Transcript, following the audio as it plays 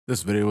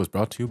This video was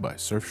brought to you by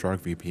Surfshark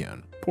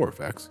VPN. Poor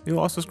Vexx, he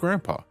lost his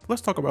grandpa.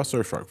 Let's talk about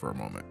Surfshark for a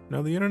moment.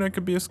 Now, the internet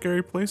can be a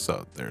scary place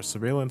out there.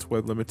 Surveillance,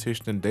 web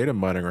limitation, and data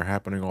mining are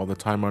happening all the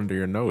time under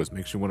your nose.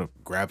 Makes you want to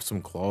grab some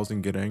claws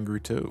and get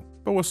angry too.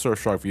 But with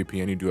Surfshark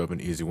VPN, you do have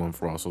an easy one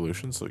for all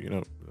solutions, so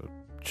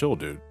chill,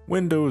 dude.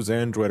 Windows,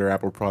 Android, or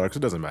Apple products,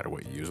 it doesn't matter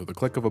what you use. With the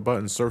click of a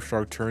button,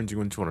 Surfshark turns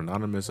you into an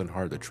anonymous and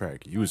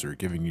hard-to-track user,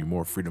 giving you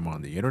more freedom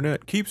on the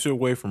internet, keeps you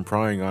away from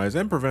prying eyes,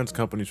 and prevents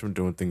companies from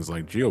doing things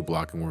like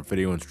geo-blocking, where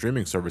video and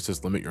streaming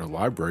services limit your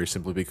library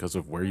simply because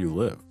of where you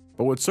live.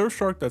 But with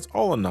Surfshark, that's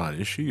all a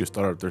non-issue. You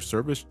start up their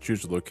service,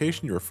 choose the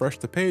location, you refresh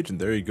the page, and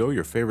there you go,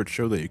 your favorite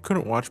show that you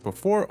couldn't watch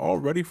before, all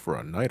ready for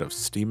a night of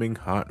steaming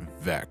hot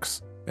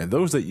Vexx. And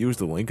those that use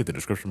the link in the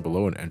description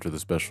below and enter the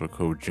special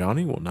code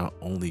Johnny will not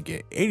only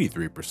get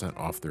 83%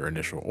 off their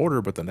initial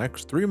order, but the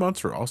next 3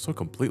 months are also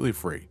completely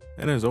free.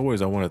 And as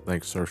always, I want to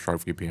thank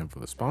Surfshark VPN for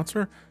the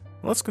sponsor.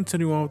 Let's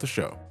continue on with the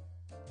show.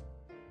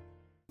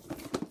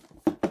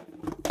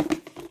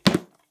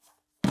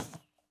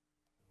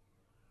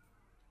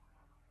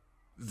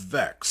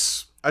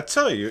 Vexx. I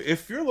tell you,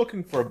 if you're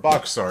looking for a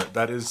box art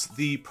that is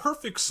the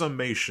perfect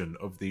summation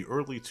of the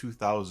early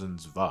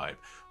 2000s vibe,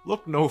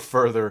 look no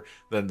further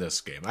than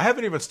this game. I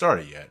haven't even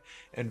started yet,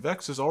 and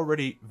Vexx is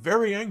already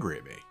very angry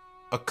at me.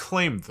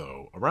 Acclaim,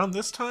 though, around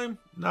this time,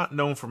 not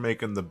known for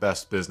making the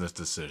best business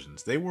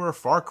decisions. They were a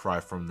far cry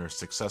from their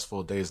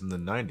successful days in the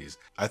 90s.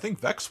 I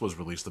think Vexx was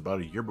released about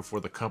a year before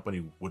the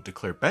company would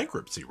declare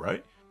bankruptcy,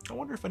 right? I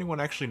wonder if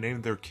anyone actually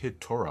named their kid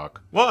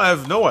Torok. Well, I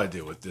have no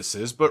idea what this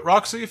is, but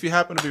Roxy, if you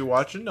happen to be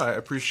watching, I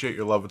appreciate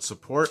your love and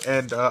support,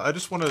 and I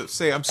just want to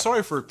say I'm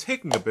sorry for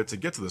taking a bit to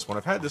get to this one.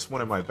 I've had this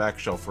one in my back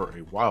shelf for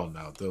a while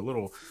now. The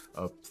little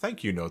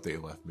thank you note they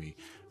left me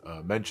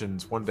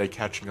mentions one day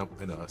catching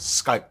up in a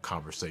Skype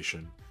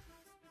conversation.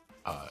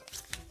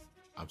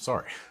 I'm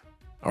sorry.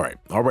 Alright,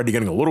 already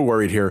getting a little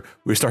worried here.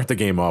 We start the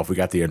game off, we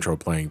got the intro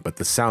playing, but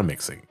the sound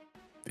mixing,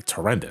 it's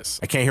horrendous.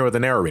 I can't hear what the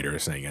narrator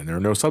is saying, and there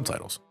are no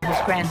subtitles. His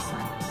grandson,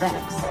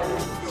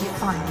 Vexx,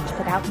 defiant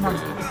but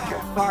outnumbered,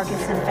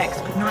 Vargas and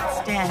Vexx could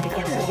not stand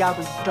against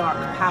Yabu's dark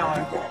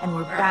power and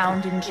were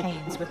bound in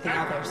chains with the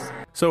others.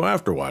 So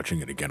after watching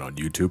it again on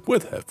YouTube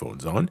with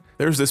headphones on,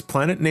 there's this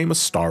planet named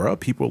Astara.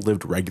 People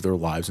lived regular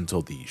lives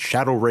until the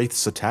Shadow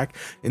Wraiths attack,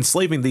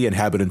 enslaving the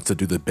inhabitants to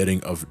do the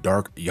bidding of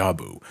Dark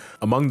Yabu.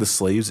 Among the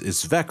slaves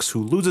is Vexx,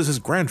 who loses his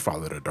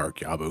grandfather to Dark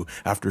Yabu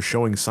after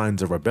showing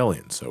signs of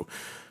rebellion, so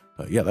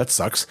yeah, that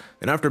sucks.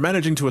 And after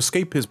managing to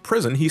escape his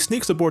prison, he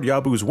sneaks aboard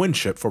Yabu's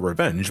windship for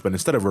revenge, but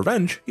instead of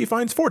revenge, he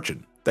finds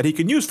fortune that he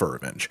can use for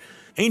revenge.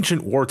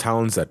 Ancient war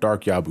talons that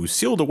Dark Yabu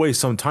sealed away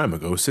some time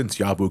ago since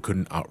Yabu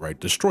couldn't outright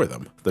destroy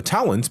them. The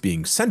talons,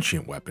 being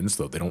sentient weapons,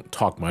 though they don't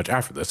talk much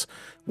after this,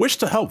 wish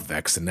to help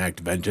Vexx enact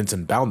vengeance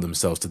and bound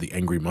themselves to the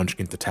angry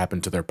munchkin to tap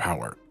into their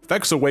power.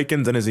 Vexx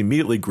awakens and is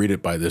immediately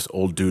greeted by this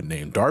old dude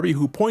named Darby,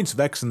 who points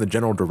Vexx in the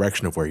general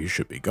direction of where he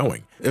should be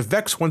going. If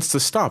Vexx wants to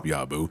stop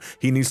Yabu,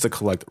 he needs to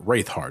collect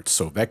Wraith Hearts,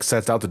 so Vexx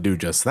sets out to do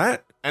just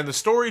that, and the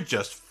story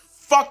just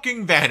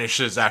fucking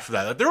vanishes after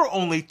that. There are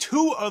only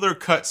 2 other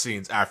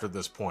cutscenes after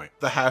this point.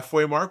 The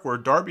halfway mark, where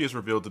Darby is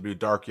revealed to be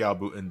Dark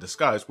Yabu in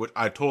disguise, which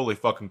I totally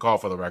fucking call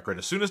for the record.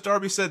 As soon as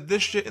Darby said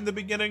this shit in the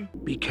beginning,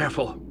 be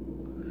careful.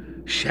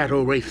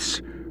 Shadow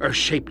Wraiths are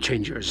shape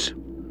changers.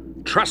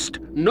 Trust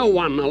no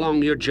one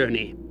along your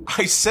journey.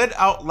 I said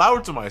out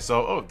loud to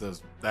myself, oh,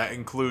 does that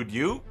include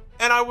you?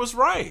 And I was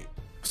right.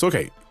 So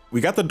okay,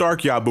 we got the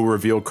Dark Yabu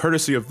reveal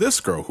courtesy of this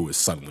girl who is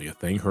suddenly a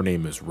thing. Her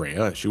name is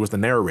Rhea. She was the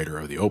narrator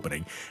of the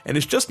opening and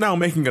is just now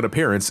making an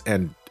appearance,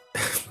 and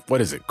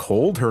what is it,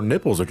 cold? Her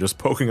nipples are just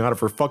poking out of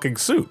her fucking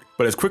suit.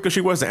 But as quick as she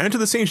was to enter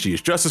the scene, she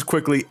is just as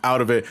quickly out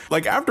of it.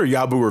 Like after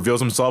Yabu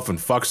reveals himself and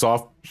fucks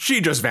off,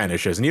 she just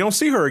vanishes and you don't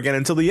see her again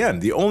until the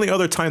end. The only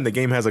other time the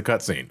game has a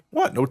cutscene.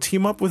 What, no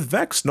team up with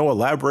Vexx? No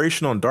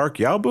elaboration on Dark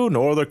Yabu?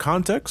 No other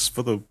context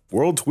for the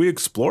worlds we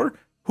explore?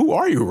 Who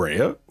are you,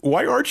 Rhea?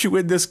 Why aren't you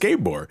in this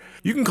game more?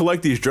 You can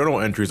collect these journal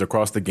entries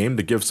across the game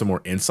to give some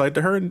more insight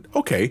to her, and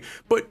okay,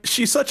 but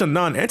she's such a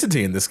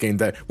non-entity in this game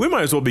that we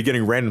might as well be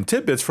getting random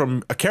tidbits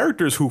from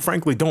characters who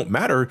frankly don't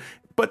matter,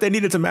 but they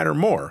needed to matter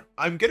more.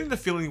 I'm getting the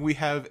feeling we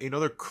have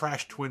another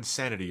Crash Twin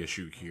sanity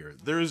issue here.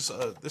 There's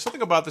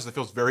something about this that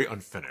feels very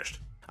unfinished.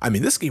 I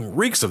mean, this game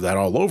reeks of that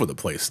all over the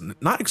place,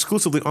 not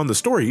exclusively on the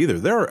story either.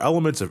 There are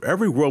elements of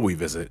every world we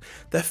visit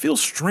that feel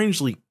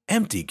strangely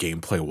empty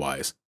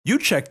gameplay-wise. You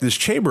check this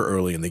chamber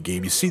early in the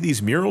game, you see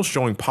these murals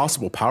showing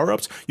possible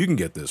power-ups. You can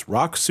get this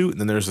rock suit, and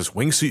then there's this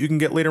wingsuit you can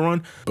get later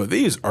on. But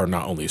these are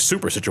not only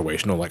super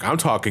situational, like I'm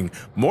talking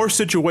more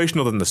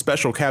situational than the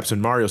special caps in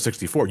Mario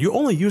 64. You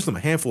only use them a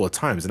handful of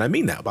times, and I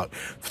mean that, about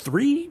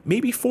 3,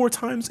 maybe 4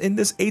 times in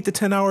this 8 to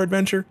 10 hour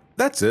adventure.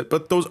 that's it.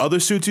 But those other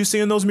suits you see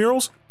in those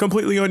murals,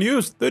 completely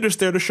unused. They're just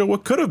there to show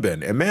what could have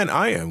been. And man,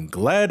 I am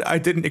glad I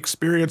didn't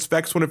experience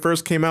Vexx when it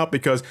first came out,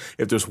 because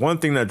if there's one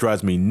thing that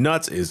drives me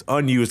nuts is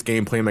unused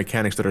gameplay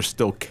mechanics that are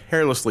still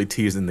carelessly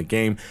teased in the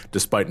game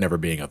despite never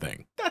being a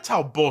thing. That's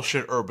how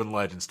bullshit urban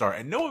legends start.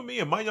 And knowing me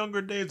in my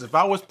younger days, if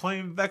I was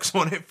playing Vexx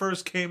when it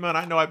first came out,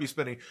 I know I'd be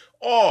spending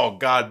all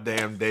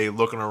goddamn day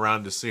looking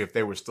around to see if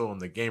they were still in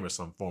the game or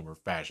some form or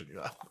fashion.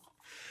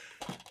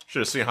 Should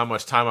have seen how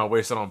much time I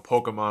wasted on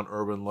Pokemon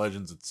Urban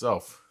Legends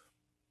itself.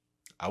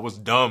 I was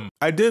dumb.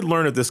 I did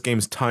learn that this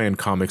game's tie-in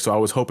comic, so I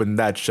was hoping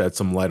that shed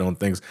some light on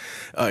things.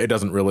 It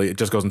doesn't really. It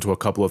just goes into a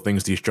couple of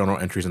things these journal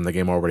entries in the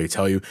game already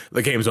tell you.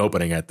 The game's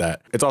opening at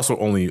that. It's also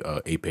only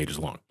 8 pages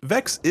long.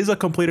 Vexx is a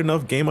complete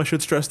enough game, I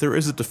should stress. There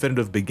is a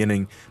definitive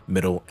beginning,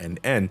 middle, and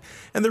end.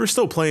 And there is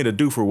still plenty to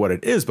do for what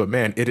it is, but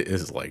man, it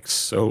is like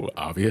so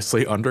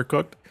obviously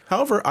undercooked.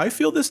 However, I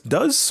feel this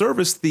does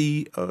service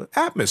the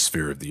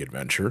atmosphere of the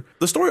adventure.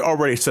 The story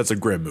already sets a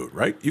grim mood,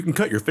 right? You can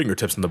cut your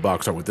fingertips in the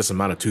box art with this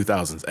amount of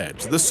 2000s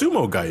edge. The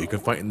sumo guy you can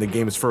fight in the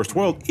game's first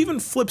world even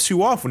flips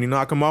you off when you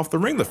knock him off the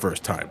ring the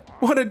first time.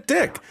 What a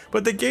dick!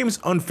 But the game's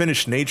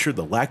unfinished nature,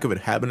 the lack of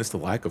inhabitants, the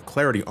lack of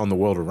clarity on the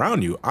world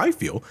around you, I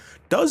feel,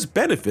 does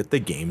benefit the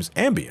game's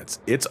ambience.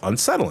 It's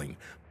unsettling.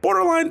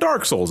 Borderline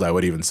Dark Souls, I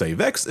would even say.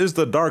 Vexx is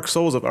the Dark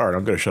Souls of art.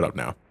 I'm gonna shut up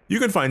now. You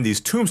can find these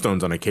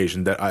tombstones on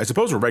occasion that I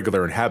suppose are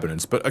regular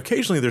inhabitants, but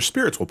occasionally their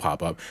spirits will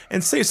pop up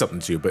and say something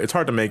to you, but it's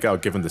hard to make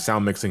out given the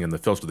sound mixing and the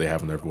filter they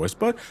have in their voice,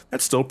 but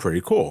that's still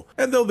pretty cool.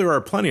 And though there are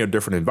plenty of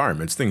different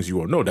environments, things you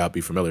will no doubt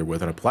be familiar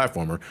with in a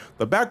platformer,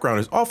 the background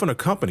is often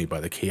accompanied by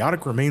the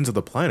chaotic remains of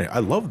the planet. I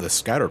love the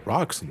scattered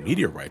rocks and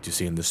meteorites you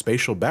see in the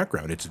spatial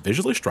background. It's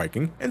visually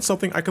striking and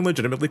something I can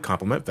legitimately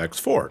compliment Vexx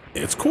for.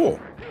 It's cool.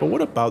 But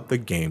what about the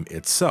game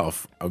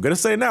itself? I'm gonna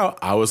say now,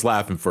 I was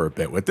laughing for a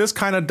bit. With this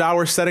kind of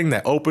dour setting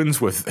that opens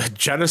with a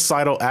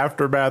genocidal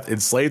aftermath,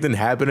 enslaved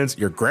inhabitants,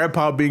 your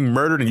grandpa being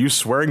murdered and you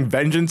swearing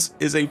vengeance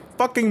is a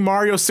fucking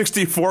Mario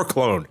 64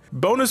 clone.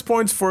 Bonus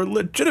points for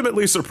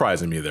legitimately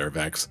surprising me there,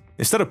 Vexx.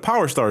 Instead of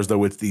power stars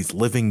though, it's these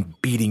living,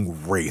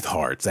 beating wraith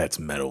hearts. That's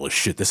metal as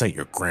shit. This ain't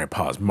your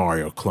grandpa's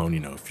Mario clone. You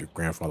know, if your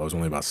grandfather was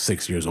only about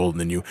 6 years older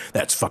than you,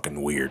 that's fucking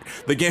weird.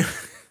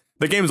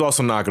 The game's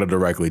also not going to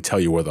directly tell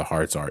you where the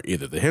hearts are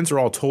either. The hints are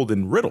all told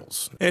in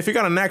riddles. And if you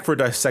got a knack for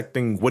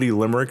dissecting witty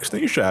limericks, then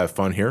you should have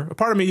fun here. A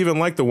part of me even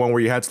liked the one where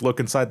you had to look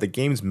inside the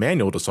game's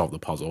manual to solve the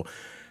puzzle.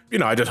 You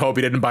know, I just hope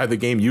you didn't buy the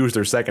game used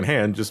or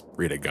secondhand. Just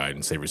read a guide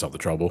and save yourself the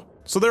trouble.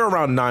 So there are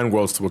around 9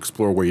 worlds to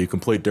explore where you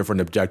complete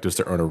different objectives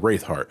to earn a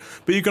Wraith Heart.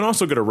 But you can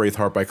also get a Wraith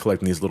Heart by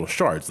collecting these little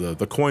shards,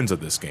 the coins of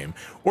this game.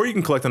 Or you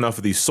can collect enough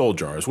of these soul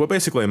jars, what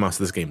basically amounts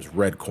to this game's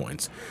red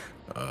coins.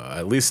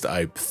 At least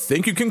I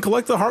think you can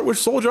collect the heart with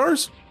soul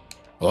jars?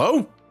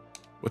 Hello?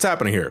 What's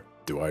happening here?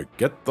 Do I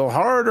get the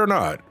heart or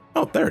not?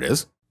 Oh, there it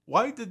is.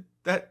 Why did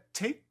that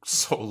take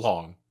so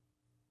long?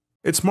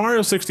 It's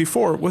Mario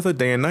 64 with a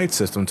day and night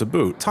system to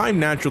boot. Time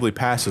naturally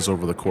passes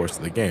over the course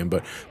of the game,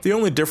 but the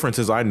only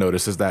differences I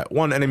notice is that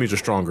one, enemies are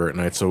stronger at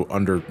night, so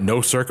under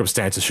no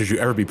circumstances should you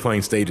ever be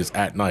playing stages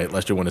at night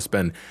unless you want to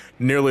spend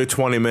nearly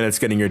 20 minutes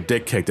getting your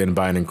dick kicked in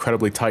by an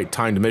incredibly tight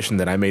timed mission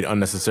that I made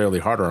unnecessarily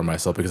harder on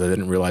myself because I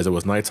didn't realize it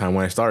was nighttime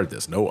when I started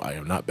this. No, I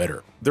am not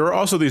better. There are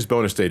also these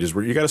bonus stages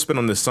where you gotta spin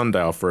on this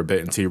sundial for a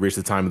bit until you reach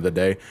the time of the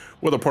day,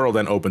 where the portal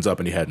then opens up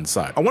and you head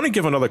inside. I want to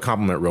give another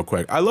compliment real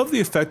quick. I love the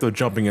effect of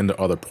jumping into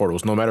other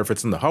portals, no matter if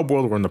it's in the hub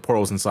world or in the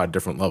portals inside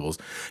different levels.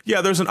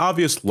 Yeah, there's an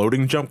obvious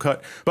loading jump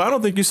cut, but I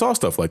don't think you saw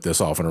stuff like this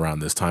often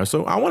around this time,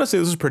 so I want to say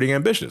this is pretty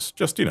ambitious.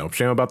 Just, you know,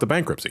 shame about the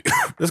bankruptcy.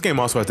 This game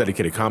also has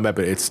dedicated combat,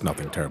 but it's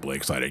nothing terribly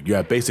exciting. You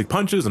have basic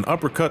punches, an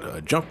uppercut,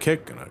 a jump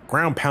kick, and a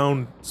ground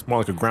pound. It's more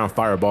like a ground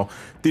fireball.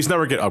 These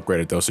never get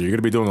upgraded though, so you're going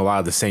to be doing a lot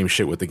of the same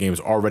shit with the game's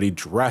already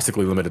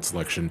drastically limited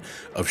selection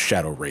of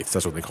shadow wraiths.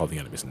 That's what they call the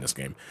enemies in this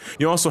game.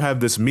 You also have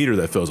this meter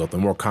that fills up the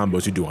more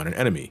combos you do on an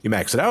enemy. You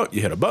max it out,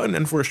 you hit a button,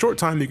 and for a short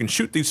time you can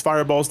shoot these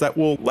fireballs that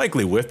will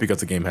likely whiff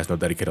because the game has no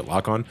dedicated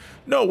lock-on.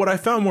 No, what I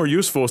found more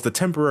useful is the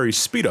temporary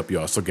speed up you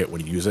also get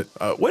when you use it.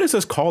 What is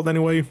this called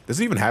anyway? Does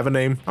it even have a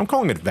name? I'm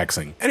calling it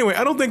vexing. Anyway,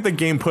 I don't think the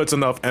game puts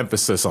enough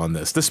emphasis on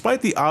this.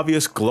 Despite the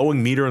obvious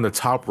glowing meter in the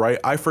top right,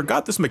 I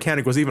forgot this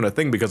mechanic was even a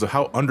thing because of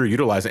how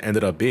underutilized it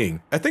ended up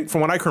being. I think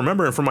from what I can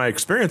remember and from my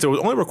experience, it was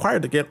only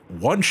required to get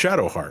 1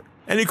 shadow heart.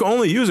 And you can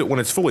only use it when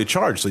it's fully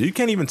charged, so you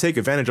can't even take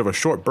advantage of a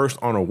short burst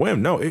on a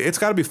whim. No, it's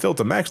got to be filled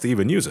to max to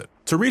even use it.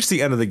 To reach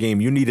the end of the game,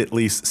 you need at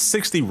least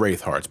 60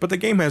 Wraith Hearts, but the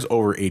game has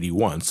over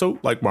 81, so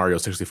like Mario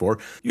 64,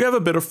 you have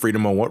a bit of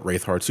freedom on what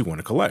Wraith Hearts you want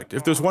to collect.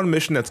 If there's one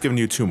mission that's giving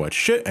you too much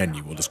shit, and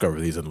you will discover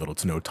these in little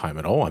to no time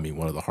at all, I mean,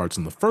 one of the hearts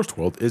in the first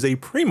world is a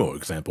primo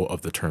example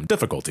of the term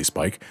difficulty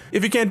spike.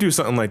 If you can't do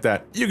something like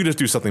that, you can just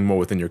do something more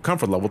within your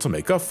comfort level to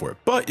make up for it,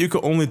 but you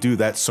can only do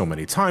that so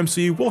many times,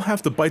 so you will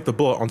have to bite the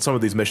bullet on some of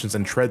these missions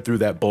and tread through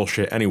that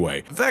bullshit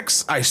anyway.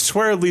 Vexx, I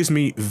swear, leaves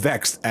me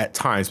vexed at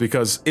times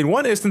because in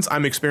one instance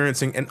I'm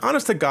experiencing an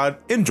honest to god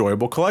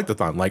enjoyable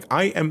collectathon. Like,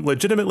 I am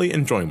legitimately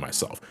enjoying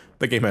myself.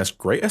 The game has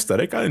great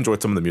aesthetic, I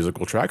enjoyed some of the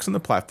musical tracks and the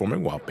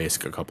platforming while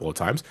basic a couple of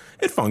times.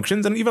 It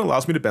functions and even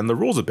allows me to bend the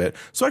rules a bit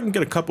so I can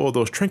get a couple of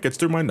those trinkets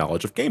through my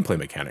knowledge of gameplay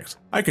mechanics.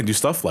 I can do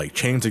stuff like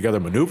chain together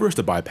maneuvers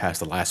to bypass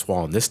the last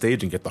wall on this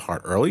stage and get the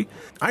heart early.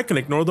 I can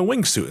ignore the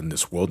wingsuit in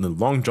this world and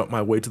long jump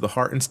my way to the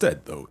heart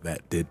instead, though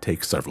that did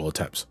take several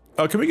attempts.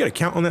 Can we get a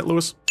count on that,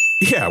 Lewis?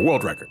 Yeah,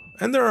 world record.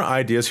 And there are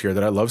ideas here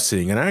that I love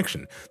seeing in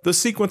action. The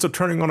sequence of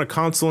turning on a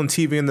console and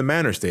TV in the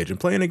Manor stage and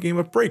playing a game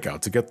of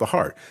Breakout to get the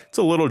heart. It's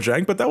a little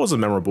jank, but that was a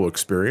memorable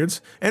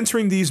experience.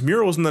 Entering these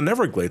murals in the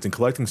Neverglades and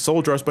collecting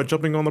soul jars by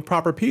jumping on the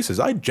proper pieces,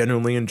 I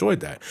genuinely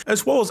enjoyed that.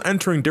 As well as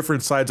entering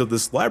different sides of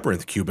this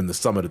labyrinth cube in the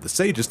summit of the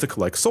sages to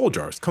collect soul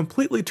jars,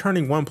 completely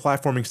turning one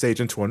platforming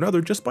stage into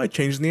another just by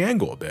changing the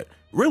angle a bit.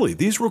 Really,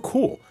 these were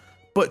cool.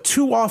 But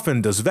too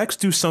often does Vexx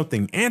do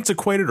something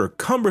antiquated or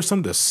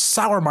cumbersome to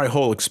sour my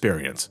whole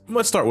experience.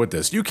 Let's start with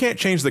this. You can't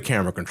change the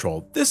camera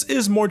control. This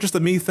is more just a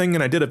me thing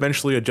and I did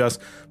eventually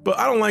adjust, but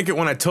I don't like it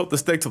when I tilt the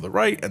stick to the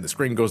right and the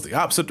screen goes the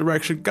opposite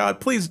direction.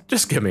 God, please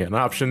just give me an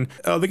option.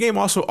 The game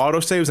also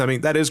autosaves. I mean,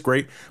 that is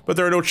great, but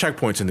there are no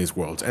checkpoints in these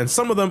worlds, and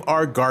some of them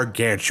are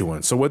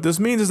gargantuan. So what this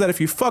means is that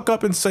if you fuck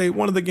up in, say,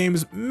 one of the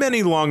game's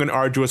many long and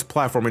arduous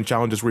platforming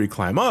challenges where you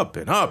climb up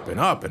and up and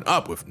up and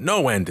up with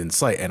no end in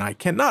sight, and I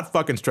cannot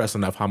fucking stress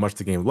enough how much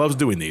the game loves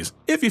doing these.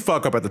 If you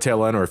fuck up at the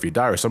tail end or if you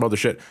die or some other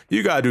shit,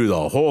 you gotta do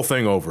the whole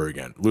thing over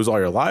again. Lose all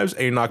your lives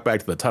and you knock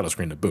back to the title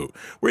screen to boot,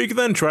 where you can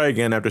then try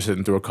again after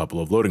sitting through a couple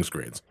of loading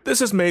screens.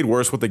 This is made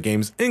worse with the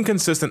game's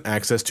inconsistent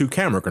access to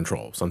camera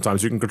control.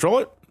 Sometimes you can control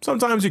it,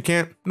 sometimes you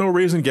can't, no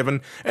reason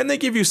given, and they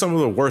give you some of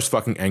the worst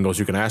fucking angles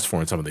you can ask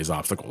for in some of these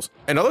obstacles.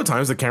 And other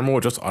times the camera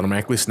will just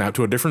automatically snap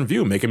to a different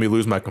view, making me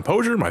lose my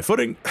composure, my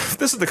footing.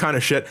 This is the kind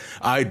of shit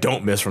I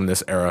don't miss from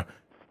this era.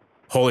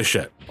 Holy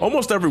shit.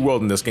 Almost every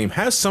world in this game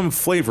has some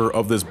flavor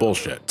of this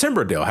bullshit.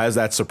 Timberdale has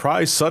that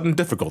surprise sudden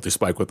difficulty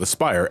spike with the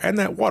spire and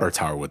that water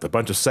tower with a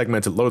bunch of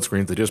segmented load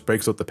screens that just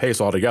breaks up the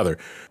pace altogether.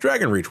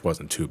 Dragon Reach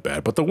wasn't too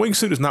bad, but the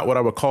wingsuit is not what I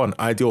would call an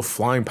ideal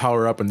flying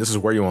power up, and this is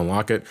where you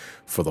unlock it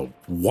for the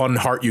one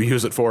heart you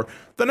use it for.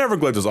 The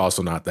Neverglades is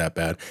also not that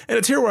bad, and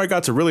it's here where I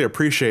got to really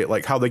appreciate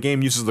like how the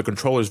game uses the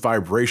controller's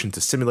vibration to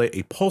simulate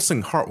a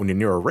pulsing heart when you're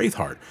near a wraith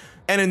heart.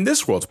 And in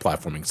this world's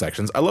platforming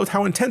sections, I loved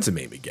how intense it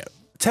made me get.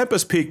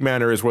 Tempest Peak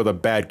Manor is where the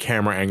bad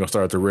camera angle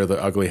started to rear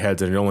the ugly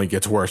heads, and it only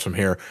gets worse from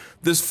here.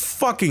 This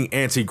fucking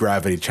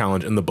anti-gravity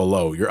challenge in the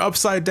below. You're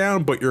upside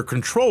down, but your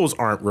controls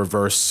aren't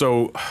reversed,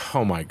 so,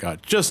 oh my god,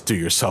 just do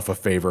yourself a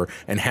favor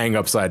and hang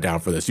upside down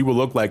for this. You will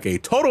look like a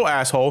total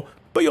asshole,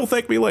 but you'll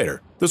thank me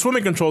later. The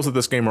swimming controls of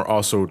this game are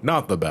also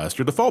not the best.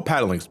 Your default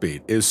paddling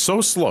speed is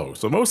so slow,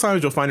 so most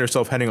times you'll find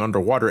yourself heading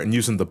underwater and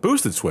using the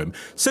boosted swim,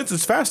 since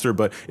it's faster,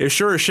 but it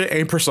sure as shit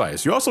ain't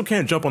precise. You also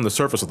can't jump on the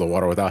surface of the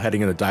water without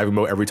heading into diving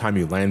mode every time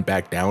you land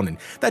back down, and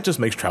that just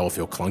makes travel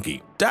feel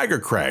clunky. Dagger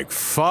Crag,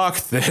 fuck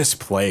this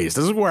place.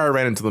 This is where I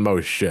ran into the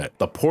most shit.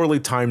 The poorly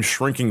timed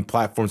shrinking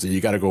platforms that you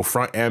gotta go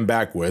front and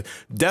back with,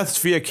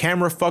 deaths via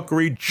camera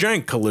fuckery,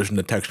 jank collision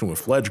detection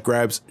with ledge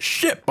grabs,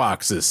 shit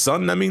boxes,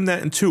 son. I mean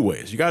that in two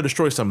ways. You gotta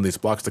destroy some of these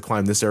blocks to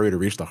climb this area to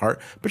reach the heart,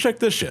 but check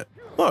this shit.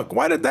 Look,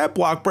 why did that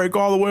block break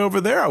all the way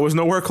over there? I was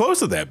nowhere close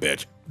to that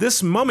bitch.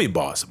 This mummy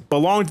boss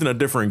belonged in a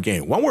different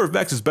game, one where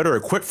Vexx is better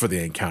equipped for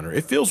the encounter.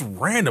 It feels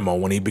random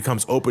when he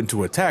becomes open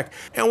to attack,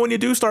 and when you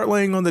do start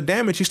laying on the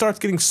damage, he starts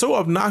getting so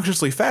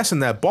obnoxiously fast in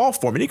that ball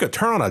form, and he could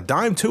turn on a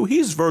dime too.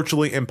 He's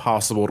virtually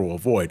impossible to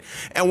avoid,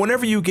 and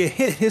whenever you get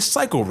hit, his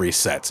cycle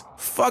resets.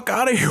 Fuck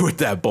out of here with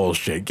that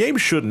bullshit.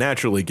 Games should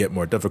naturally get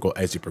more difficult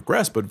as you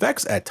progress, but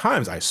Vexx at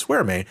times, I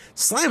swear man,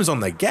 slams on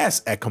the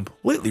gas at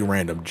completely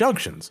random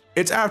junctions.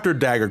 It's after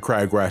Dagger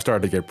Crag where I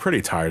started to get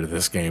pretty tired of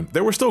this game.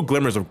 There were still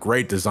glimmers of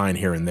great design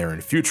here and there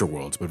in future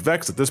worlds, but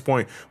Vexx at this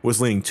point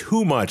was leaning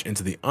too much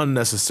into the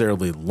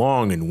unnecessarily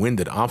long and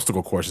winded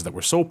obstacle courses that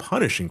were so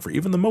punishing for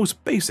even the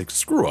most basic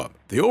screw up.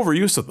 The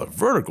overuse of the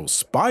vertical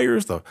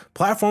spires, the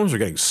platforms are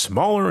getting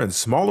smaller and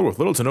smaller with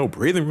little to no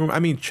breathing room. I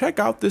mean, check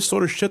out this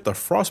sort of shit the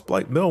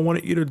Frostblight Mill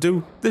wanted you to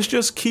do. This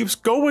just keeps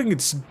going.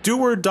 It's do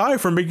or die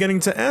from beginning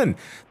to end.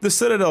 The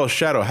Citadel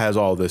Shadow has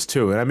all this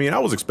too, and I mean, I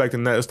was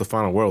expecting that as the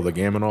final world of the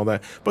game and all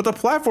that, but the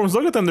platforms,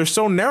 look at them, they're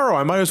so narrow,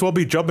 I might as well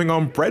be jumping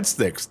on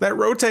breadsticks that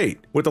rotate.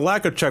 With the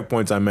lack of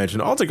checkpoints I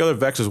mentioned, altogether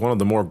Vexx is one of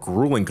the more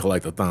grueling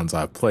collectathons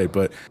I've played,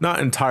 but not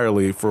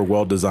entirely for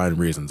well-designed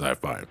reasons, I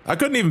find. I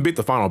couldn't even beat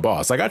the final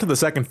boss. I got to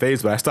the second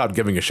phase, but I stopped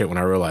giving a shit when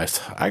I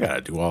realized I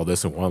gotta do all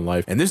this in one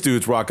life. And this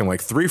dude's rocking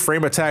like 3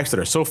 frame attacks that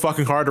are so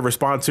fucking hard to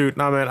respond to.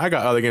 Nah man, I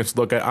got other games to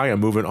look at. I am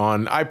moving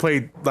on. I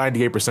played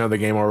 98% of the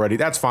game already.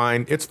 That's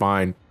fine. It's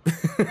fine.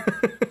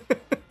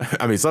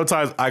 I mean,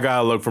 sometimes I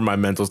gotta look for my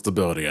mental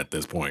stability at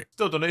this point.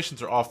 Still,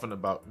 donations are often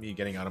about me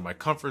getting out of my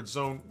comfort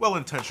zone,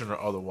 well-intentioned or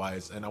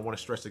otherwise, and I want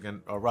to stress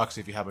again,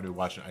 Roxy, if you haven't been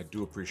watching, I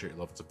do appreciate your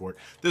love and support.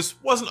 This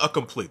wasn't a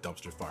complete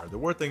dumpster fire. There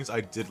were things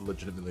I did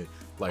legitimately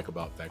like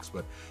about Vexx,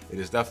 but it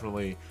is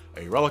definitely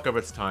a relic of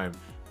its time,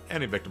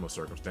 any victim of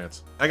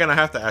circumstance. Again, I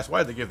have to ask, why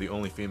did they give the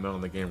only female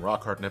in the game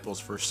rock hard nipples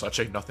for such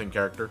a nothing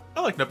character?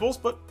 I like nipples,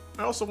 but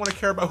I also want to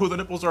care about who the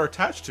nipples are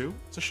attached to.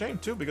 It's a shame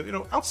too, because, you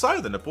know, outside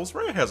of the nipples,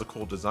 Rhea has a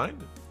cool design.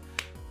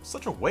 It's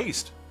such a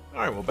waste.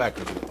 Alright, well, back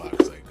into the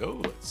box I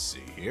go. Let's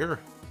see here.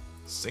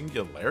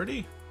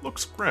 Singularity?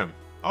 Looks grim.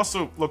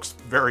 Also looks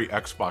very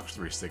Xbox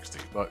 360,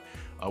 but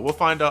we'll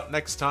find out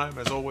next time.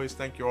 As always,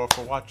 thank you all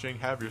for watching.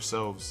 Have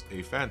yourselves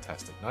a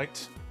fantastic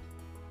night,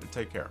 and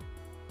take care.